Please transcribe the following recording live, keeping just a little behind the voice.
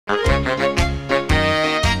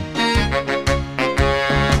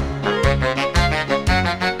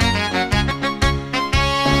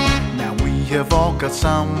got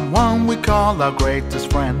someone we call our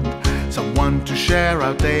greatest friend, someone to share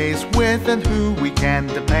our days with and who we can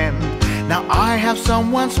depend. Now I have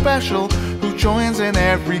someone special who joins in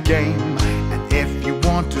every game, and if you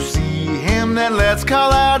want to see him, then let's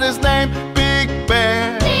call out his name. Big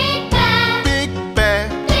Bear, Big Bear, Big Bear,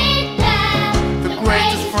 Big Bear, the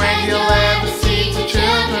greatest friend you'll ever see to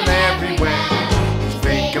children everywhere. He's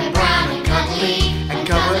big and brown and cuddly and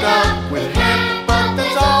covered up with hair, but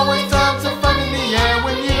there's always tons of fun in the air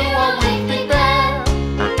when you are with Big Bear.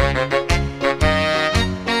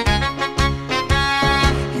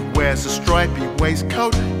 He wears a stripy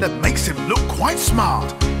waistcoat that makes him look quite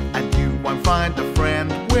smart, and you won't find a friend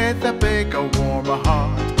with a bigger, warmer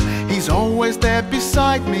heart. He's always there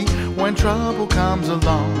beside me when trouble comes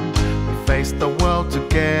along. We face the world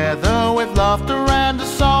together with laughter and a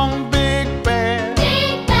song. Big Bear,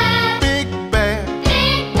 Big Bear, Big Bear,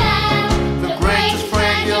 Big Bear, the greatest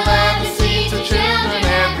friend you'll ever see to children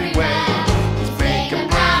everywhere. He's big and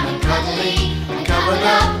brown and cuddly and covered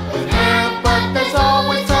up with hair, but there's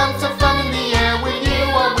always tons of fun in the air when you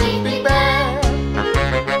are with Big Bear.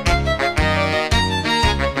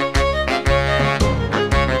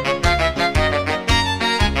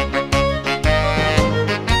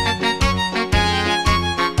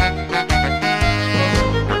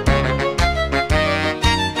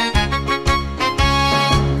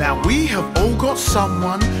 We have all got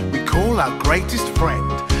someone we call our greatest friend,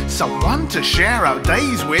 someone to share our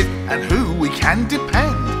days with and who we can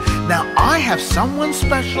depend. Now I have someone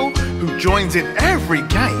special who joins in every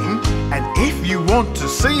game, and if you want to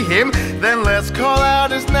see him, then let's call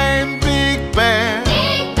out his name. Big Bear,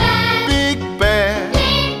 Big Bear, Big Bear,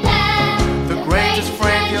 Big Bear, the greatest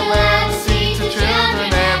friend you'll ever see to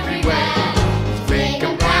children everywhere. He's big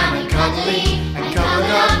and brown and cuddly and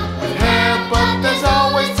covered up with hair, but there's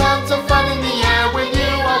always tons of fun in the air when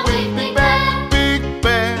you are with Big Bear. Big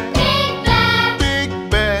Bear, Big Bear, Big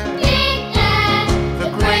Bear, Big Bear, the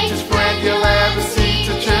greatest friend you'll ever see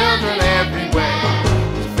to children everywhere.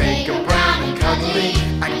 He's big and brown and cuddly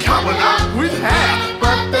and covered up with hair,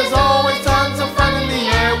 but there's always tons of fun in the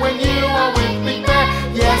air when you are with Big Bear.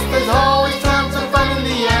 Yes, there's always tons of fun in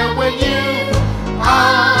the air when you